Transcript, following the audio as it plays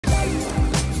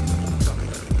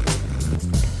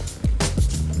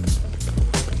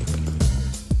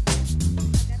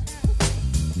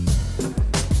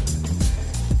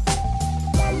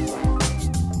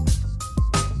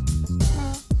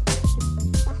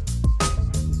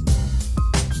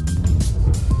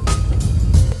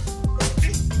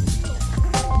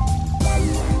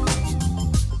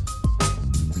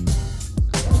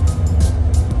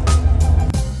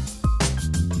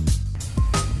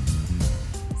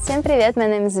Всем привет, my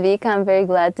name is Vika. I'm very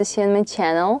glad to see you on my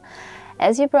channel.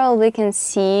 As you probably can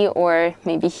see or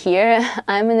maybe hear,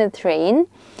 I'm in a train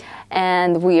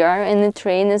and we are in a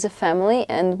train as a family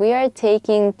and we are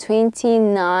taking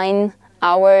 29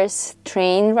 hours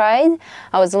train ride.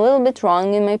 I was a little bit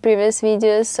wrong in my previous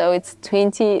videos, so it's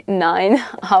 29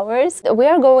 hours. We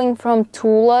are going from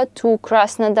Tula to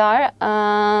Krasnodar.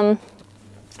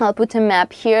 I'll put a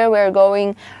map here. We're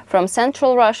going from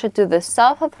central Russia to the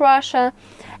south of Russia,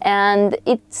 and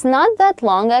it's not that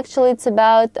long actually. It's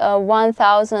about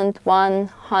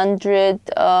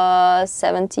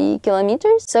 1,170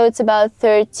 kilometers, so it's about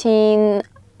 13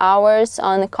 hours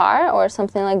on a car or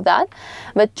something like that.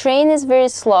 But train is very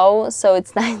slow, so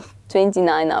it's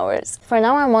 29 hours. For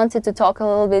now, I wanted to talk a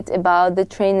little bit about the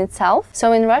train itself.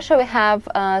 So in Russia, we have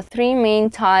three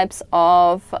main types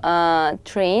of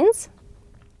trains.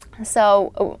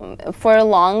 So for a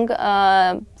long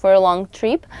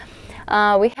trip,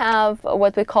 we have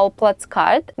what we call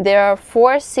Platskart. There are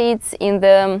 4 seats in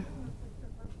the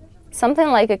something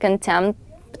like a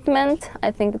compartment,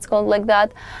 I think it's called like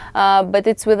that, but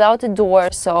it's without a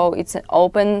door, so it's an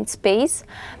open space.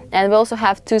 And we also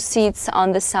have 2 seats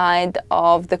on the side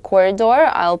of the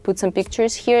corridor. I'll put some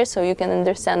pictures here so you can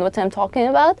understand what I'm talking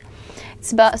about.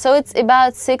 It's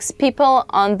about 6 people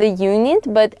on the unit,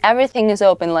 but everything is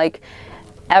open. Like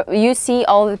you see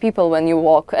all the people when you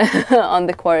walk on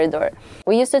the corridor.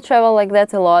 We used to travel like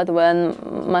that a lot when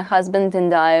my husband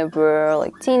and I were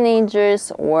like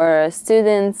teenagers or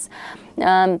students.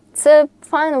 It's a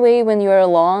fun way when you're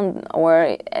alone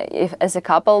or if as a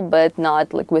couple, but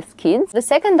not like with kids. The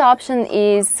second option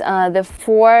is the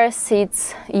 4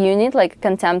 seats unit, like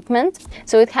contentment.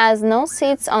 So it has no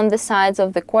seats on the sides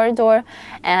of the corridor,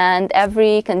 and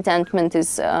every contentment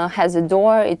is has a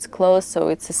door. It's closed, so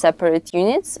it's a separate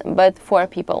units, but 4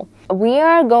 people. We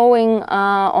are going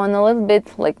on a little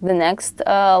bit like the next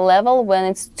level when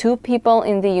it's 2 people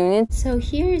in the unit. So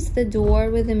here is the door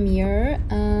with a mirror,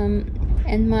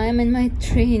 and I'm in my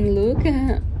train look.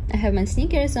 I have my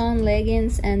sneakers on,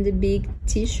 leggings, and a big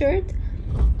t-shirt.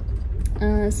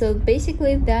 So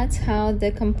basically that's how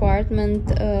the compartment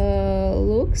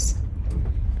looks.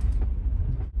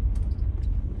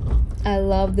 I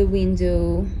love the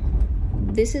window.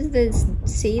 This is the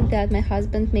seat that my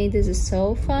husband made as a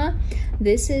sofa.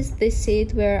 This is the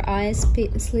seat where I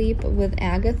sleep with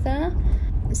Agatha.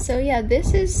 So yeah,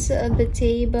 this is the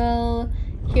table.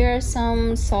 Here are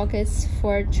some sockets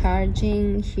for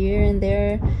charging here and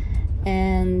there,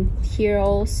 and here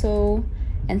also,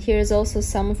 and here is also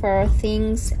some of our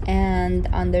things and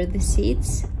under the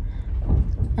seats.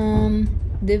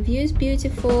 The view is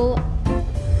beautiful.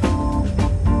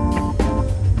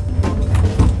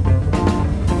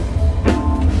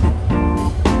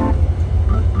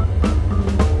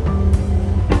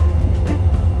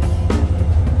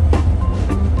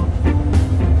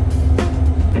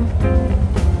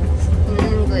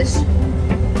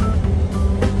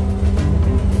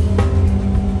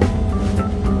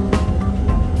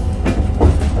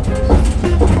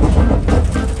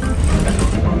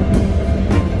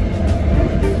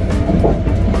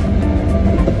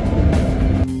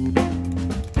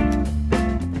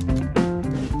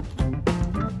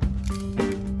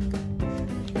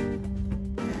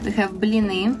 We have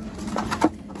blini,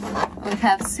 we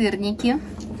have syrniki,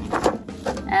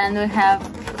 and we have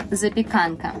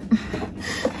zapikanka. I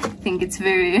think it's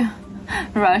very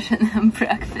Russian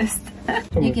breakfast.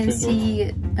 You can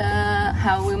see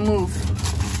how we move.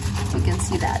 You can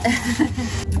see that.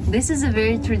 This is a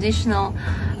very traditional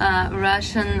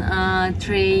Russian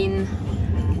train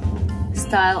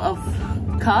style of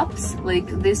cups. Like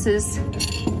this is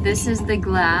the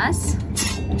glass.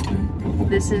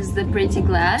 This is the pretty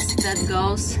glass that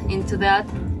goes into that.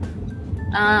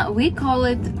 We call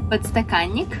it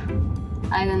подстаканник.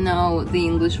 I don't know the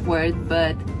English word,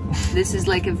 but this is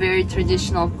like a very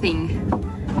traditional thing.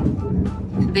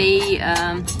 They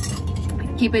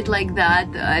keep it like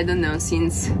that, I don't know,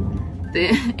 since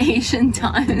the ancient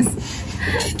times.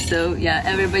 So yeah,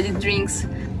 everybody drinks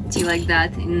tea like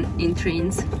that in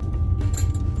trains.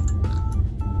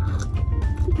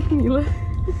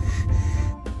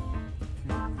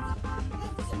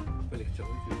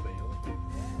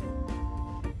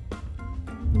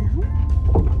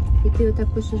 И ты вот так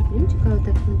кушаешь блинчик, а вот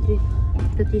так смотри,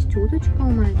 тут есть уточка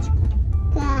у мальчика.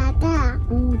 Да.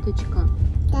 Уточка.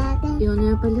 Да. И он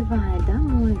ее поливает, да,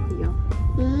 моет ее.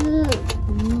 Моет.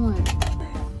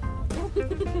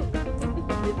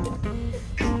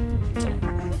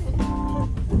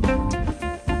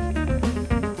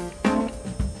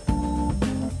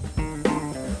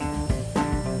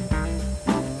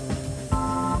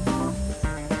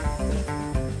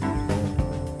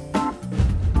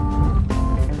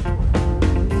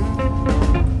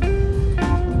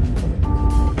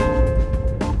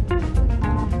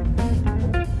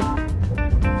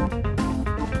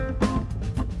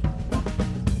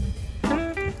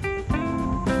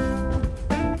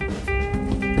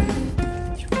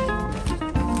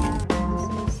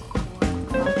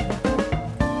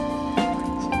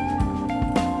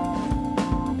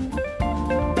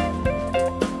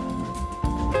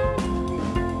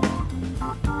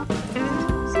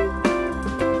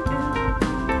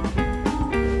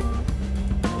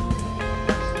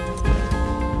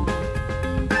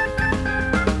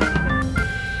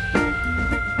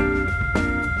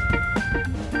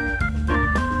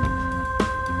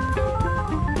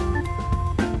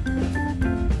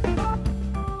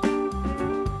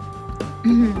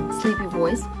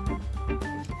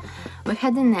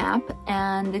 had a nap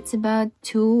and it's about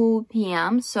 2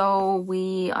 p.m. so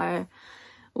we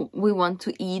want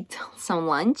to eat some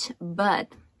lunch, but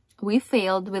we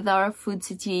failed with our food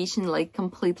situation like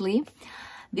completely,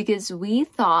 because we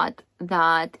thought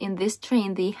that in this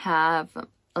train they have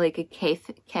like a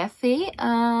cafe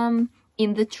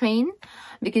in the train,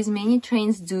 because many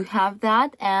trains do have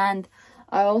that. And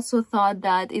I also thought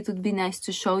that it would be nice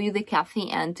to show you the cafe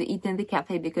and to eat in the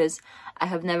cafe, because I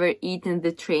have never eaten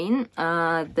the train,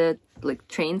 the like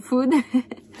train food.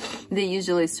 They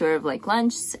usually serve like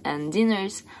lunches and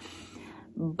dinners,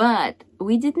 but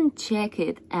we didn't check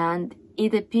it and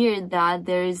it appeared that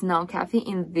there is no cafe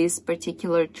in this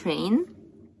particular train.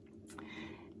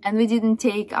 And we didn't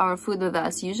take our food with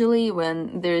us. Usually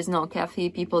when there is no cafe,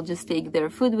 people just take their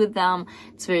food with them.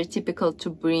 It's very typical to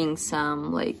bring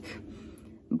some like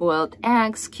boiled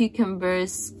eggs,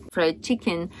 cucumbers, fried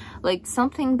chicken, like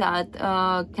something that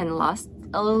can last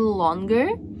a little longer.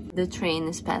 The train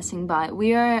is passing by.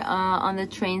 We are on the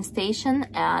train station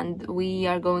and we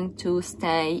are going to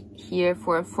stay here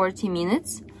for 40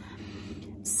 minutes.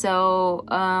 So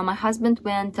my husband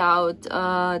went out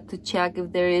to check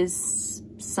if there is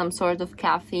some sort of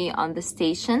cafe on the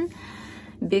station,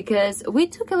 because we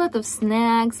took a lot of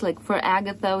snacks, like for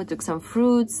Agatha we took some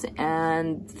fruits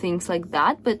and things like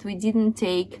that, but we didn't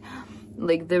take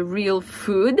like the real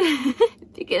food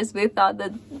because we thought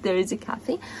that there is a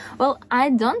cafe. Well,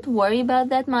 I don't worry about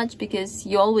that much because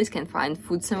you always can find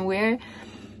food somewhere,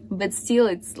 but still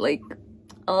it's like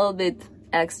a little bit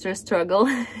extra struggle.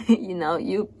 You know,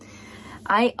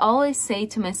 I always say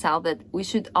to myself that we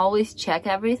should always check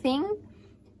everything,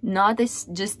 not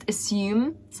just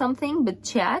assume something, but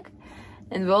check.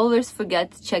 And we always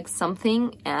forget to check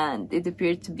something and it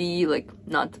appeared to be like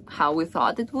not how we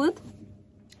thought it would.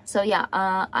 So yeah,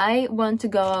 I want to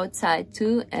go outside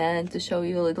too and to show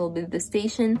you a little bit the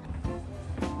station.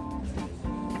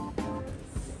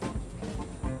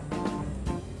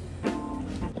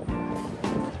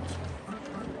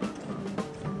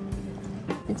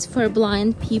 It's for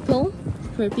blind people,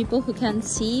 for people who can't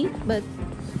see but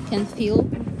can feel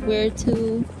where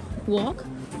to walk.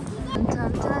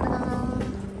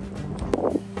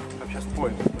 Сейчас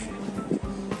поезд.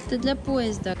 Это для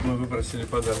поезда. Мы выпросили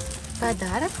подарок.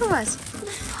 Подарок у вас?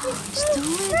 Что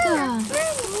это?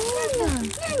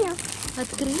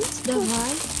 Открыть?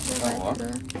 Давай,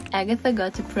 открою. Agatha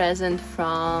got a present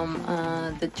from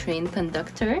the train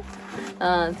conductor,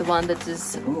 the one that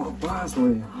is... О,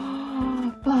 пазлы!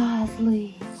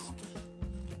 Пазлы!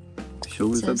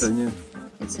 Веселые задания.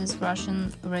 It says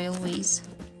Russian Railways.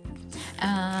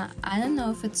 I don't know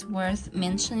if it's worth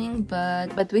mentioning,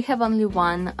 but we have only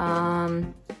one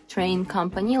train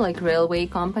company, like railway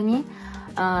company,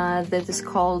 that is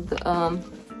called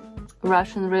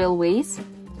Russian Railways,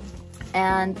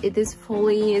 and it is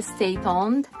fully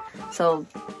state-owned, so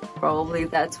probably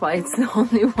that's why it's the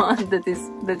only one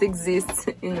that exists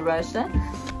in Russia.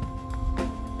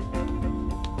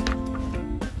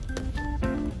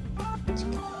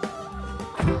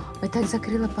 Вы так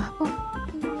закрыла папу?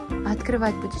 А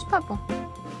открывать будешь папу?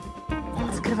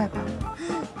 Закрывай папу.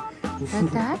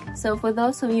 Вот так. So for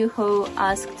those of you who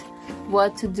asked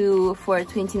what to do for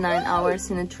 29 hours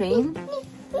in a train,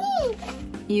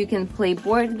 you can play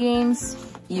board games,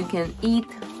 you can eat,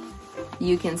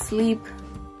 you can sleep,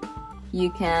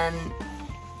 you can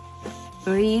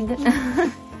read,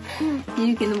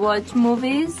 you can watch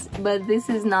movies, but this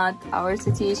is not our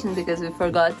situation because we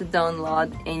forgot to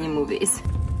download any movies.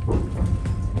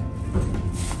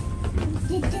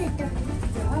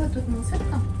 Да, тут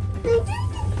мусорка.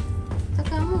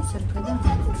 Такая мусорка, да.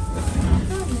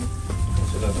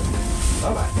 Сюда,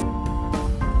 давай.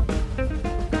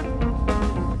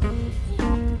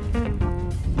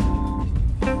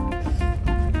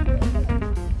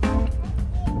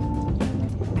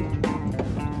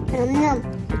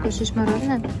 Ты кушаешь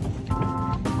мороженое?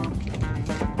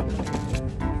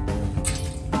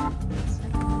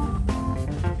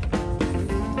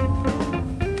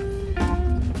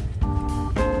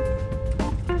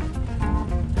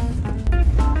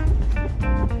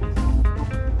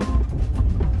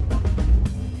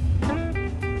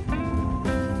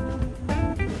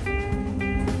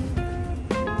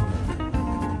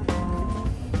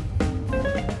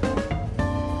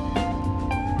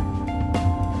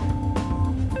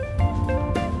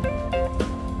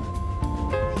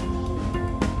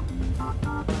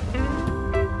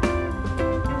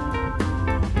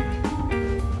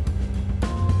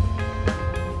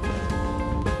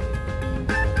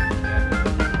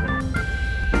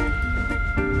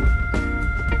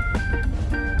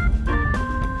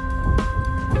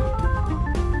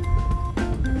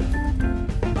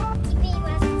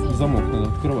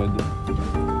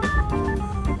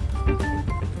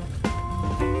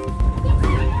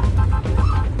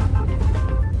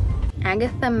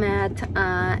 Agatha met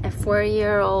a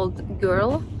 4-year-old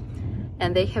girl,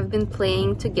 and they have been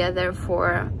playing together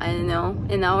for, I don't know,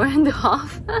 an hour and a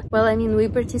half. Well, I mean, we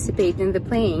participate in the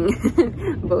playing,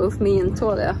 both me and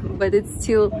Toddler, but it's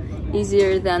still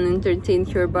easier than entertain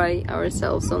her by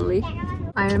ourselves only.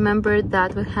 I remember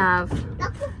that we have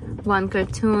one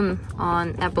cartoon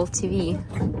on Apple TV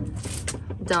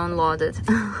downloaded,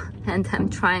 and I'm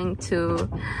trying to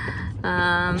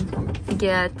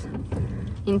get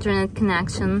internet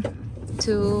connection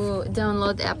to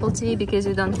download Apple TV because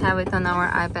we don't have it on our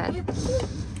iPad.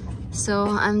 So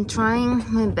I'm trying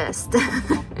my best.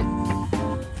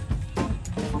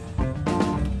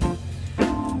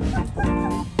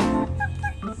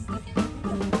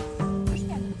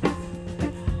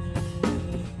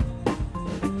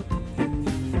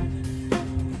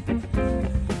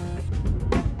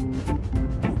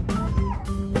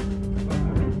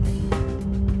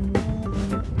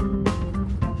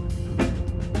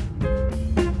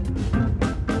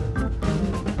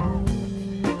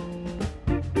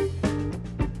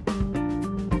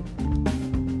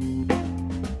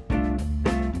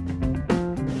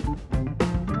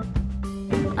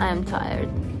 I'm tired.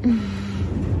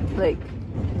 Like,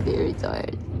 very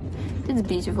tired. It's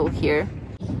beautiful here.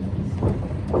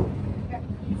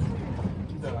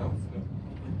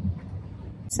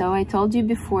 So I told you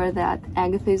before that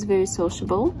Agatha is very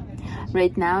sociable.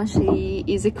 Right now she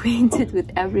is acquainted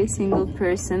with every single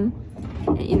person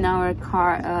in our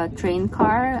train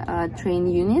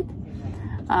unit.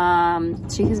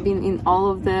 She has been in all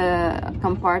of the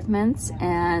compartments,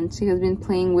 and she has been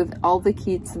playing with all the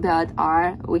kids that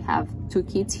are, we have 2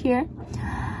 kids here,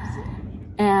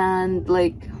 and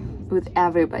like with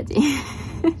everybody.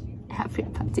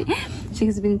 Everybody. She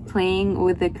has been playing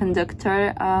with the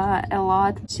conductor a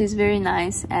lot. She's very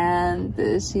nice, and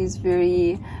she's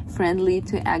very friendly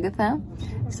to Agatha.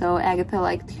 So Agatha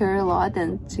liked her a lot,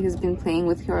 and she has been playing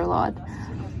with her a lot.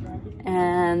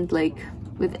 And like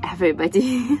with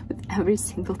everybody, with every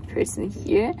single person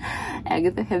here,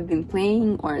 Agatha have been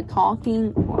playing or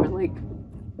talking or like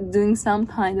doing some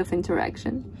kind of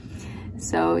interaction.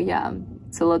 So yeah,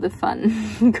 it's a lot of fun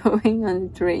going on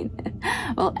the train.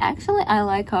 Well, actually I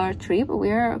like our trip.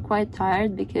 We're quite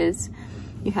tired because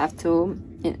you have to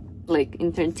like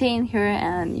entertain her,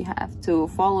 and you have to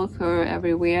follow her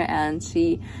everywhere, and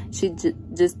she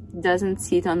just doesn't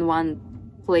sit on one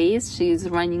place. She's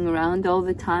running around all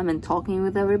the time and talking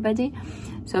with everybody,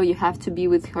 so you have to be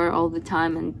with her all the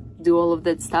time and do all of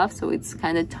that stuff. So it's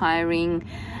kind of tiring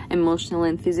emotionally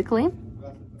and physically,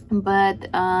 but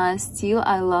still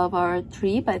I love our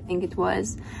trip. I think it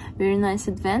was very nice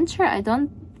adventure. I don't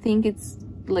think it's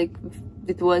like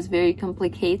it was very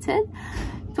complicated.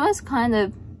 It was kind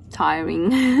of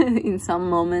tiring in some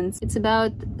moments. It's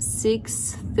about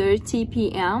 6:30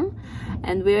 p.m.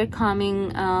 and we're coming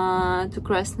to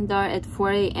Krasnodar at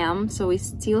 4 a.m. so we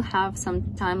still have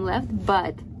some time left.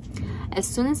 But as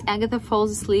soon as Agatha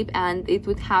falls asleep, and it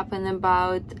would happen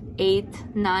about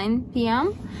 8-9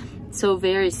 p.m, so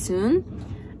very soon,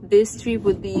 this trip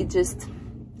would be just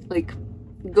like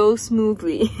go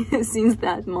smoothly. Since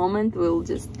that moment we'll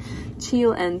just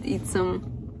chill and eat some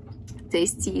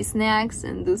tasty snacks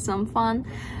and do some fun.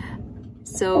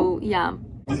 So yeah.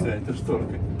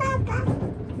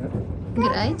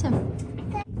 Играйте.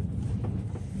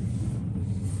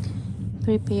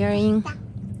 Preparing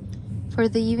for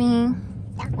the evening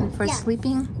and for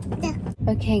sleeping.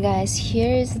 Okay guys,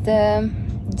 here is the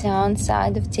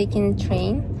downside of taking a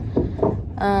train.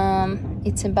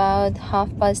 It's about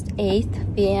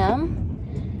 8:30 p.m.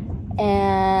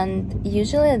 and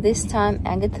usually at this time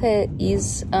Agatha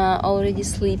is already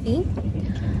sleepy,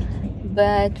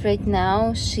 but right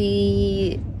now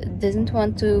she doesn't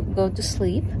want to go to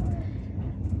sleep,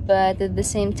 but at the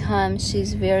same time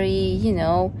she's very, you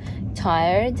know,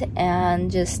 tired and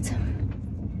just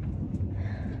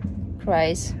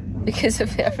cries because of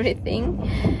everything.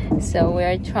 So we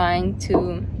are trying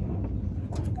to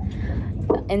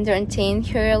entertain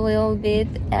her a little bit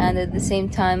and at the same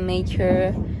time make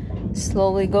her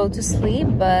slowly go to sleep,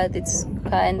 but it's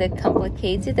kind of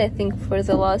complicated. I think for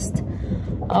the last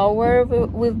hour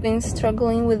we've been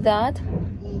struggling with that.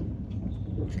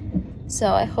 So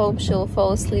I hope she'll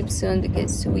fall asleep soon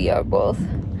because we are both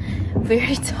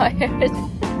very tired.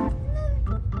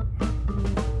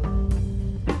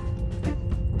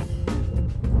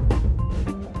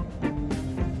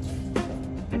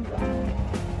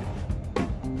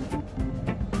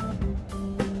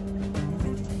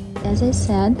 As I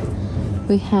said,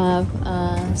 we have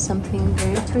something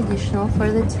very traditional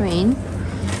for the train.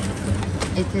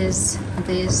 It is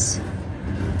this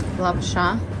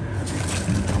lapsha.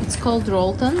 It's called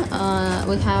Rolton.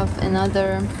 We have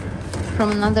another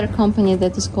from another company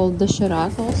that is called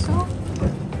Doshirak also.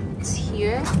 It's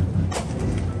here,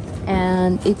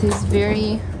 and it is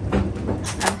very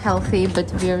healthy but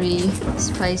very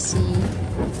spicy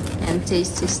and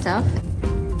tasty stuff.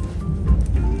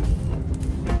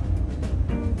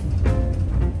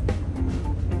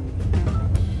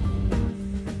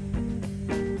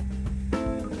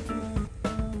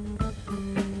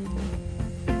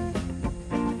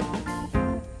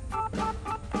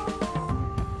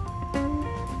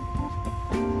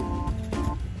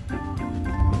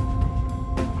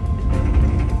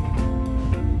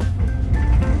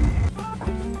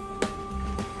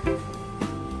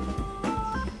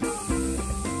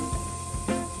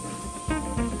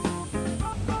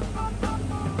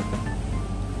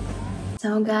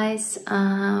 So guys,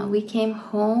 we came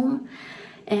home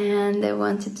and I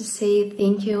wanted to say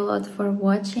thank you a lot for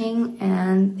watching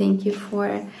and thank you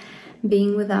for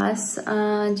being with us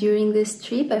during this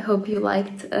trip. I hope you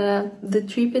liked the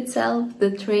trip itself, the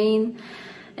train,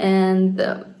 and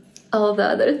all the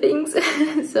other things.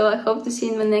 So I hope to see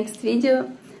you in my next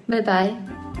video. Bye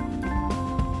bye.